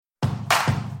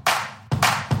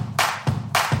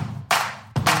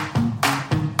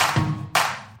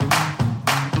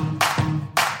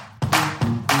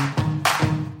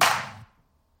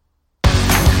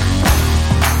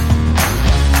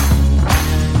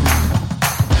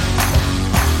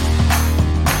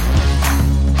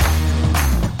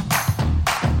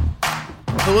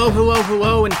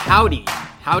Hello, and howdy.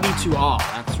 Howdy to all.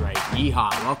 That's right.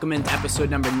 Yeehaw. Welcome into episode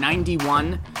number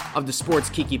 91 of the Sports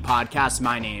Kiki podcast.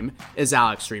 My name is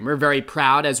Alex Streamer. Very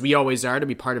proud, as we always are, to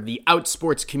be part of the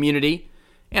Outsports community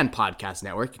and podcast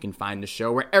network. You can find the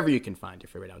show wherever you can find your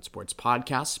favorite Outsports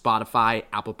podcast. Spotify,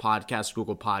 Apple Podcasts,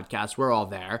 Google Podcasts. We're all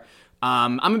there.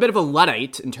 I'm a bit of a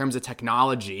Luddite in terms of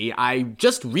technology. I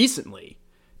just recently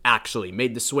actually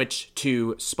made the switch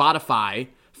to Spotify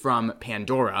from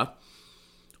Pandora.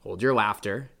 Hold your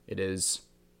laughter. It is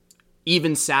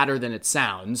even sadder than it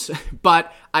sounds.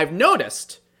 But I've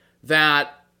noticed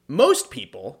that most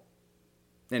people,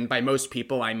 and by most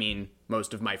people I mean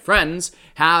most of my friends,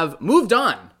 have moved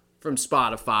on from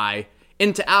Spotify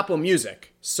into Apple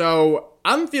Music. So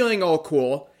I'm feeling all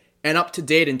cool and up to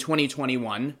date in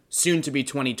 2021, soon to be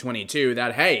 2022,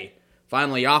 that hey,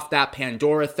 finally off that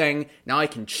Pandora thing. Now I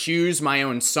can choose my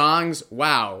own songs.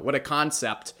 Wow, what a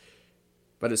concept.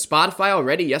 But is Spotify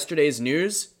already yesterday's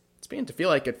news? It's beginning to feel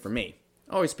like it for me.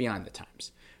 Always behind the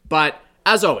times. But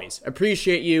as always,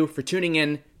 appreciate you for tuning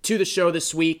in to the show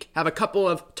this week. Have a couple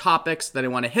of topics that I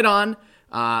want to hit on.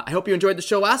 I hope you enjoyed the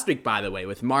show last week, by the way,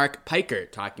 with Mark Piker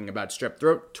talking about strep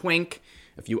throat, twink,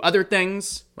 a few other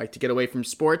things. Like to get away from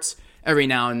sports every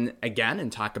now and again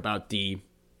and talk about the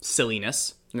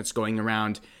silliness that's going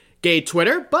around gay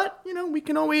Twitter. But, you know, we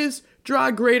can always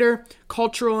draw greater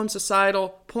cultural and societal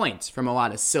points from a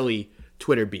lot of silly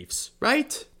Twitter beefs,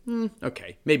 right?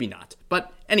 Okay, maybe not.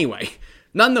 But anyway,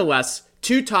 nonetheless,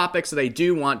 two topics that I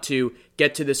do want to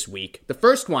get to this week. The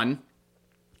first one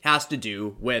has to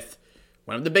do with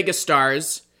one of the biggest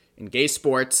stars in gay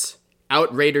sports,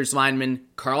 out Raiders lineman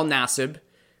Carl Nassib.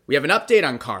 We have an update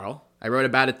on Carl. I wrote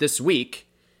about it this week.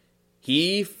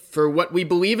 He, for what we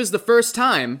believe is the first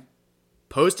time,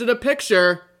 posted a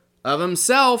picture of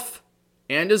himself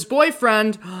and his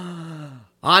boyfriend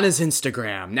on his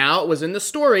Instagram. Now, it was in the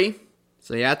story,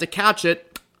 so you had to catch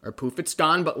it, or poof, it's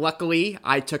gone. But luckily,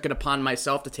 I took it upon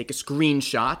myself to take a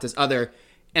screenshot, as other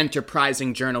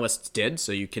enterprising journalists did.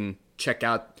 So you can check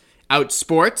out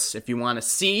Outsports if you want to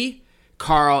see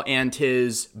Carl and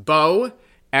his beau,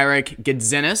 Eric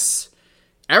Gedzinis.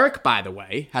 Eric, by the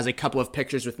way, has a couple of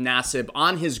pictures with Nassib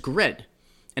on his grid.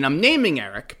 And I'm naming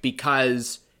Eric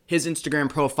because his Instagram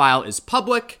profile is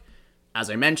public. As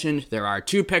I mentioned, there are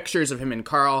two pictures of him and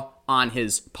Carl on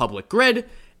his public grid,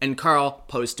 and Carl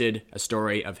posted a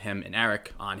story of him and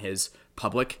Eric on his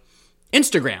public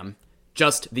Instagram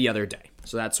just the other day.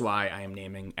 So that's why I am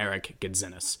naming Eric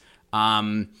Gedzinis.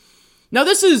 Now,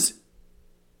 this is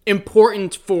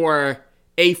important for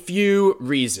a few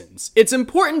reasons. It's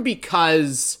important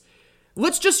because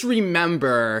let's just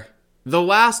remember the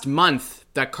last month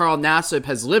that Carl Nassib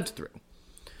has lived through.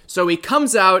 So he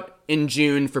comes out in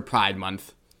June for Pride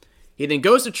Month. He then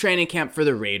goes to training camp for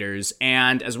the Raiders,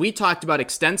 and as we talked about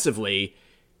extensively,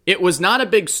 it was not a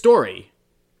big story.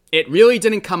 It really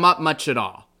didn't come up much at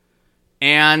all.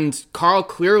 And Carl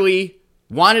clearly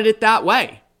wanted it that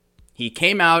way. He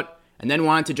came out and then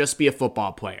wanted to just be a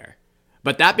football player.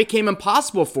 But that became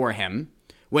impossible for him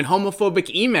when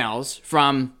homophobic emails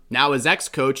from now his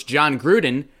ex-coach, John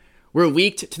Gruden, were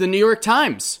leaked to the New York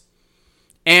Times.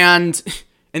 And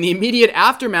in the immediate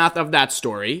aftermath of that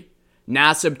story,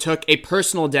 Nassib took a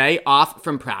personal day off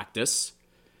from practice,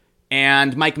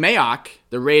 and Mike Mayock,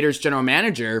 the Raiders general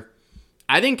manager,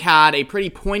 I think had a pretty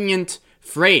poignant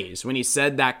phrase when he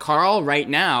said that Carl right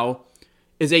now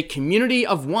is a community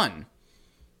of one.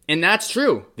 And that's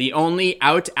true. The only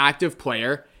out active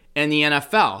player in the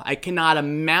NFL. I cannot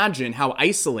imagine how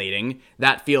isolating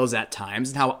that feels at times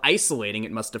and how isolating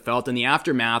it must have felt in the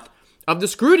aftermath of the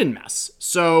Gruden mess.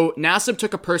 So Nassib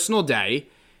took a personal day.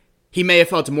 He may have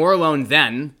felt more alone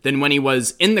then than when he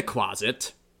was in the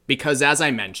closet because, as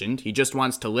I mentioned, he just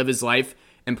wants to live his life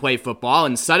and play football.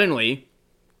 And suddenly,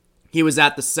 he was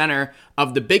at the center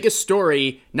of the biggest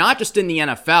story, not just in the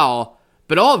NFL,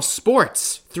 but all of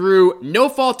sports through no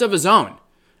fault of his own.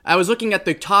 I was looking at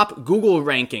the top Google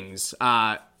rankings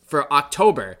for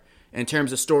October in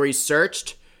terms of stories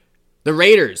searched. The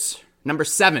Raiders, number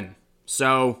 7.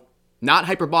 So not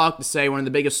hyperbolic to say one of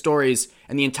the biggest stories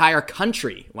in the entire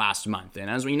country last month. And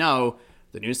as we know,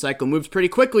 the news cycle moves pretty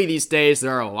quickly these days.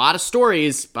 There are a lot of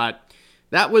stories, but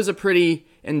that was a pretty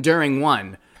enduring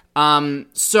one.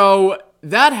 So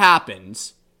that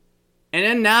happens. And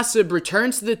then Nassib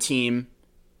returns to the team.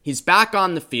 He's back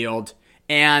on the field.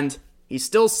 And he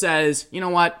still says, you know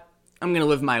what? I'm going to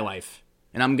live my life.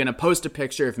 And I'm going to post a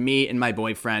picture of me and my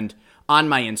boyfriend on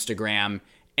my Instagram.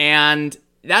 And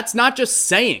that's not just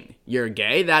saying you're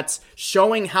gay. That's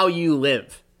showing how you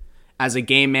live as a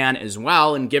gay man as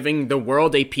well and giving the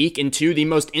world a peek into the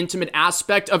most intimate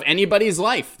aspect of anybody's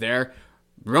life, their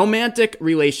romantic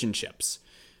relationships.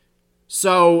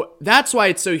 So that's why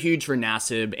it's so huge for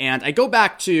Nassib. And I go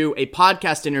back to a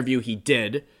podcast interview he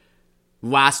did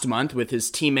last month with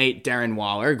his teammate Darren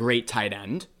Waller, great tight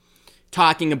end,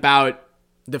 talking about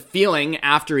the feeling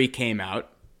after he came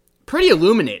out. Pretty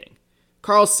illuminating.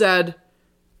 Carl said,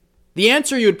 "The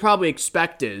answer you would probably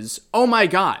expect is, oh my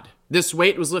God, this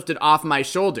weight was lifted off my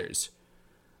shoulders.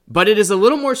 But it is a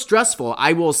little more stressful,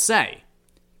 I will say.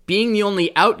 Being the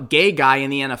only out gay guy in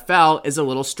the NFL is a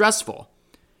little stressful.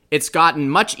 It's gotten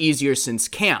much easier since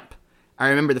camp. I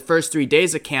remember the first 3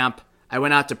 days of camp, I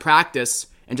went out to practice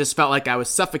and just felt like I was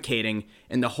suffocating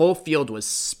and the whole field was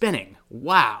spinning.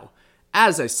 Wow."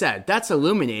 As I said, that's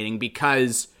illuminating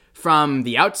because from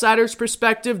the outsider's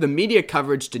perspective, the media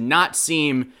coverage did not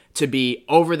seem to be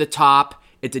over the top.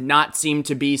 It did not seem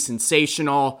to be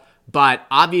sensational. But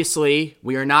obviously,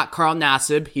 we are not Carl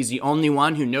Nassib. He's the only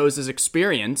one who knows his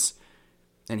experience.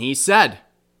 And he said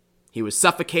he was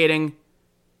suffocating.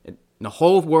 The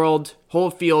whole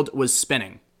field was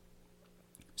spinning.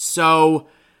 So,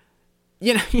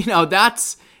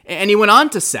 that's, and he went on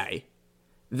to say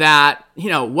that,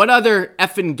 what other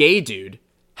effing gay dude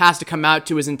has to come out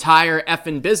to his entire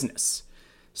effing business?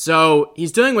 So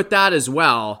he's dealing with that as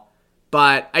well.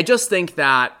 But I just think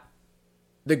that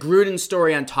the Gruden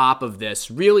story on top of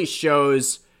this really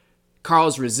shows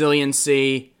Carl's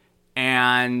resiliency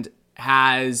and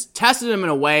has tested him in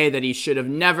a way that he should have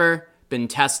never been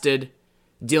tested,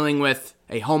 dealing with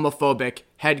a homophobic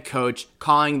head coach,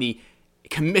 calling the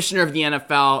commissioner of the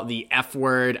NFL the F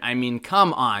word. I mean,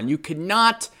 come on. You could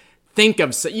not think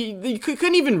of, you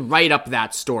couldn't even write up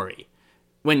that story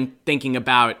when thinking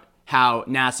about how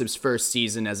Nassib's first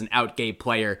season as an out gay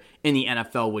player in the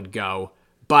NFL would go.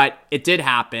 But it did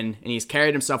happen, and he's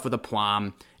carried himself with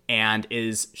aplomb and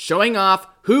is showing off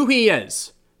who he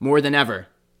is more than ever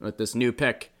with this new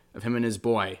pic of him and his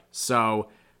boy. So,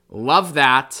 love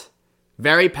that.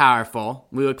 Very powerful.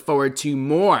 We look forward to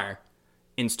more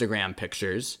Instagram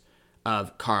pictures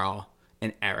of Carl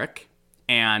and Eric.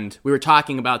 And we were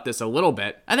talking about this a little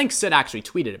bit. I think Sid actually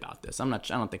tweeted about this. I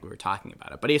don't think we were talking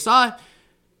about it. But he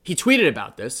tweeted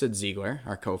about this, Sid Ziegler,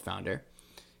 our co-founder,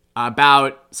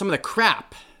 about some of the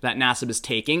crap that Nassib is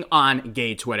taking on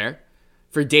gay Twitter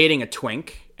for dating a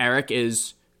twink. Eric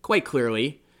is quite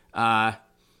clearly a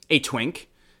twink.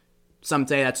 Some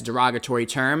say that's a derogatory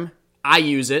term. I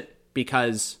use it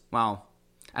because, well,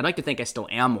 I'd like to think I still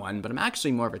am one, but I'm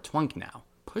actually more of a twunk now.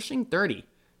 Pushing 30.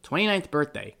 29th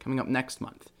birthday coming up next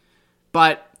month.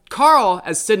 But Carl,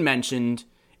 as Sid mentioned,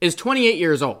 is 28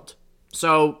 years old.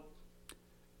 So,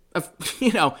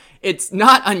 it's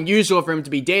not unusual for him to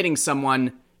be dating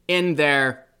someone in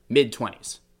their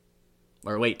mid-20s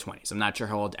or late 20s. I'm not sure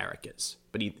how old Eric is,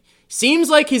 but he seems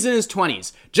like he's in his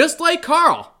 20s, just like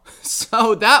Carl.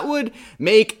 So that would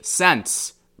make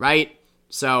sense, right?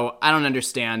 So I don't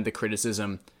understand the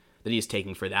criticism that he's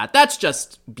taking for that. That's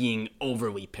just being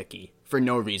overly picky for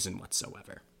no reason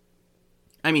whatsoever.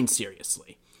 I mean,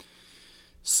 seriously.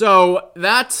 So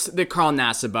that's the Carl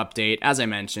Nassib update. As I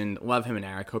mentioned, love him and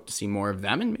Eric. Hope to see more of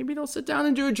them. And maybe they'll sit down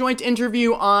and do a joint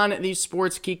interview on the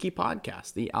Sports Kiki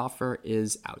podcast. The offer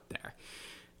is out there.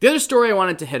 The other story I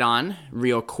wanted to hit on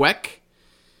real quick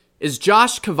is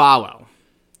Josh Cavallo.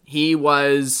 He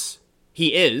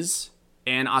is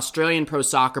an Australian pro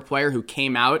soccer player who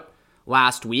came out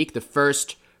last week, the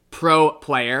first pro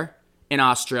player in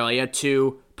Australia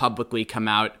to publicly come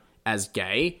out as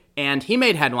gay. And he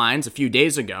made headlines a few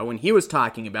days ago when he was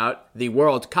talking about the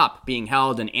World Cup being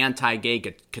held in anti-gay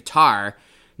Qatar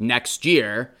next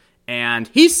year. And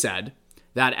he said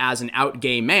that as an out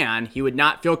gay man, he would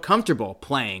not feel comfortable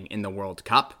playing in the World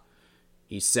Cup.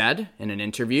 He said in an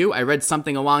interview, I read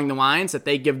something along the lines that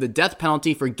they give the death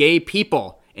penalty for gay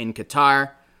people in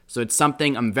Qatar. So it's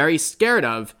something I'm very scared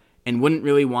of and wouldn't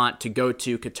really want to go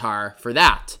to Qatar for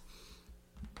that.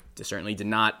 They certainly did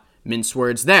not mince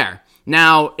words there.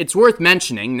 Now, it's worth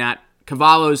mentioning that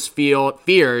Cavallo's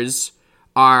fears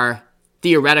are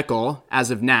theoretical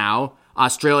as of now.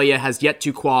 Australia has yet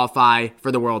to qualify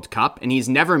for the World Cup, and he's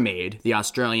never made the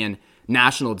Australian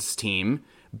national team.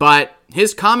 But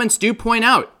his comments do point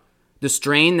out the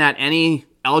strain that any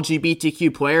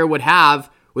LGBTQ player would have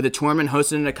with a tournament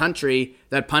hosted in a country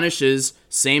that punishes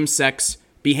same-sex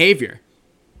behavior.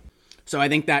 So I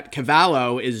think that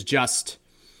Cavallo is just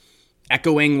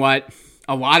echoing what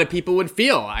a lot of people would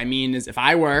feel. I mean, as if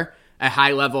I were a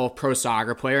high-level pro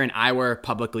soccer player and I were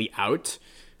publicly out,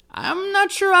 I'm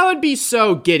not sure I would be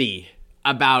so giddy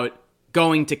about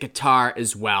going to Qatar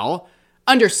as well.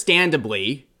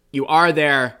 Understandably, you are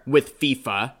there with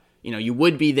FIFA. You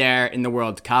would be there in the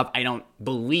World Cup. I don't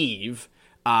believe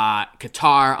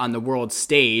Qatar on the world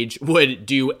stage would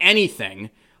do anything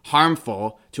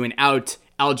harmful to an out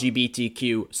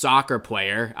LGBTQ soccer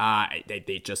player.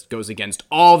 It just goes against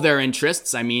all of their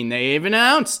interests. I mean, they even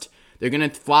announced they're going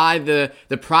to fly the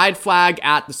pride flag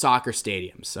at the soccer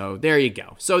stadium. So there you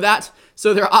go. So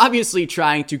they're obviously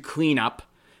trying to clean up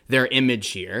their image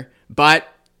here, but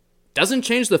doesn't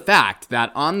change the fact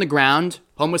that on the ground,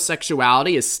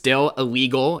 homosexuality is still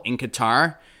illegal in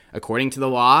Qatar. According to the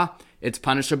law, it's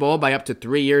punishable by up to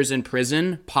 3 years in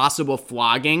prison, possible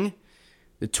flogging.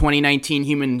 The 2019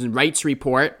 Human Rights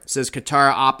Report says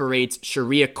Qatar operates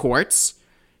Sharia courts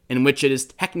in which it is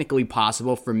technically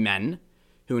possible for men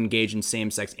who engage in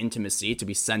same-sex intimacy to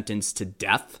be sentenced to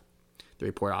death. The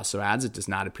report also adds it does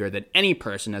not appear that any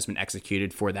person has been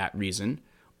executed for that reason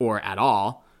or at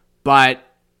all. But,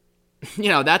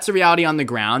 that's a reality on the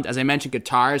ground. As I mentioned,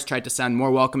 Qatar has tried to sound more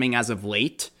welcoming as of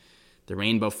late. The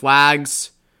rainbow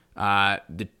flags.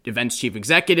 The event's chief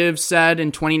executive said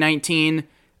in 2019,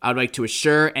 I would like to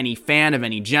assure any fan of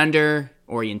any gender,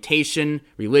 orientation,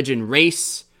 religion,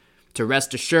 race, to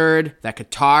rest assured that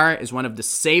Qatar is one of the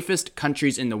safest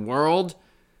countries in the world,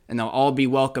 and they'll all be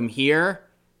welcome here.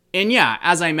 And yeah,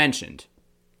 as I mentioned,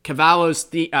 Cavallo's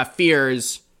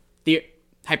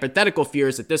hypothetical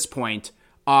fears at this point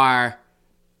are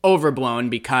overblown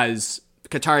because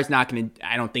Qatar is not going to,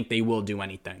 I don't think they will do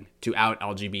anything to out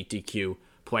LGBTQ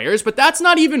players, but that's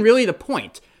not even really the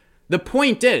point. The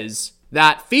point is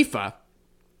that FIFA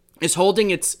is holding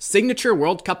its signature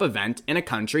World Cup event in a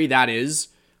country that is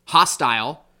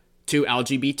hostile to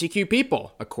LGBTQ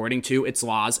people, according to its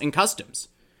laws and customs.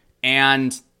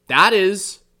 And that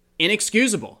is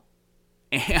inexcusable.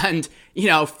 And,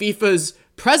 FIFA's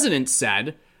president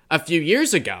said a few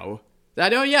years ago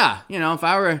that, if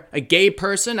I were a gay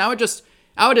person, I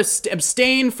would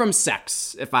abstain from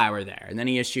sex if I were there. And then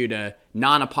he issued a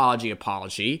non-apology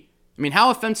apology. I mean, how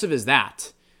offensive is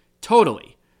that?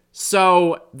 Totally.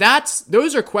 So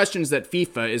those are questions that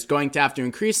FIFA is going to have to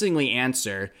increasingly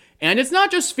answer. And it's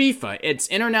not just FIFA, it's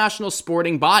international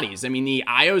sporting bodies. I mean, the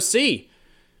IOC,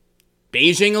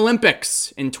 Beijing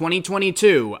Olympics in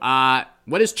 2022.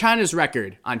 What is China's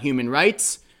record on human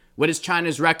rights? What is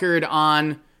China's record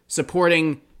on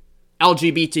supporting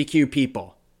LGBTQ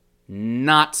people?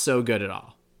 Not so good at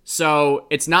all. So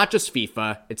it's not just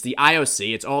FIFA, it's the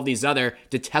IOC, it's all these other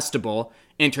detestable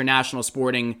international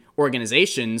sporting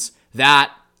organizations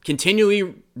that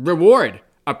continually reward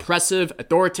oppressive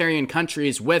authoritarian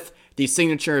countries with these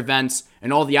signature events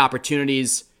and all the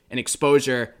opportunities and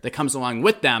exposure that comes along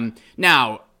with them.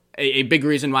 Now, a big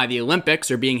reason why the Olympics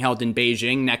are being held in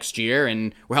Beijing next year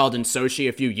and were held in Sochi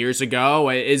a few years ago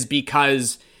is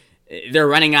because they're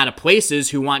running out of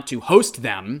places who want to host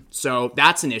them. So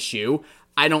that's an issue.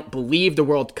 I don't believe the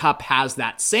World Cup has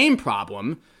that same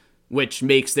problem, which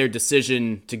makes their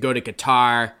decision to go to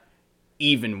Qatar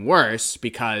even worse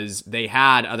because they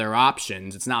had other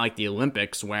options. It's not like the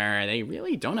Olympics where they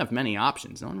really don't have many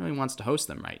options. No one really wants to host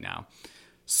them right now.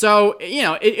 So,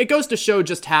 it goes to show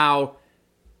just how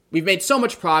we've made so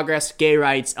much progress, gay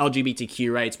rights,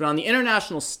 LGBTQ rights, but on the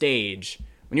international stage,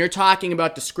 when you're talking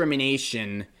about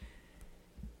discrimination,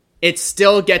 it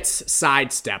still gets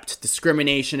sidestepped.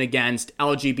 Discrimination against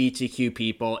LGBTQ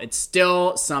people. It's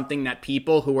still something that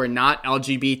people who are not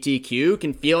LGBTQ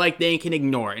can feel like they can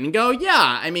ignore and go,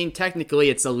 yeah, I mean, technically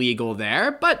it's illegal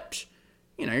there, but,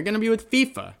 you're going to be with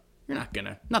FIFA.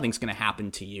 Nothing's going to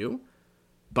happen to you.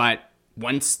 But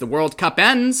once the World Cup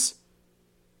ends,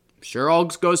 I'm sure all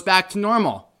goes back to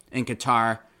normal in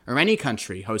Qatar or any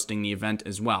country hosting the event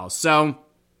as well. So,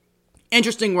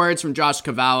 interesting words from Josh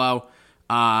Cavallo.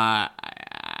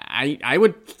 I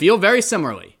would feel very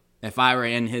similarly if I were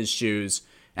in his shoes,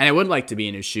 and I would like to be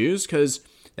in his shoes because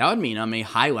that would mean I'm a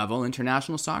high-level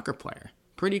international soccer player.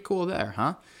 Pretty cool there,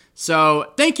 huh?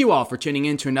 So thank you all for tuning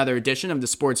in to another edition of the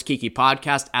Sports Kiki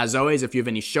podcast. As always, if you have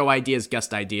any show ideas,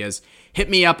 guest ideas, hit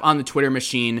me up on the Twitter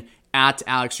machine.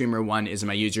 @AlexReamer1 is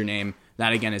my username.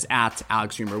 That again is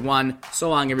 @AlexReamer1. So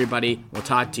long, everybody. We'll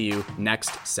talk to you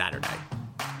next Saturday.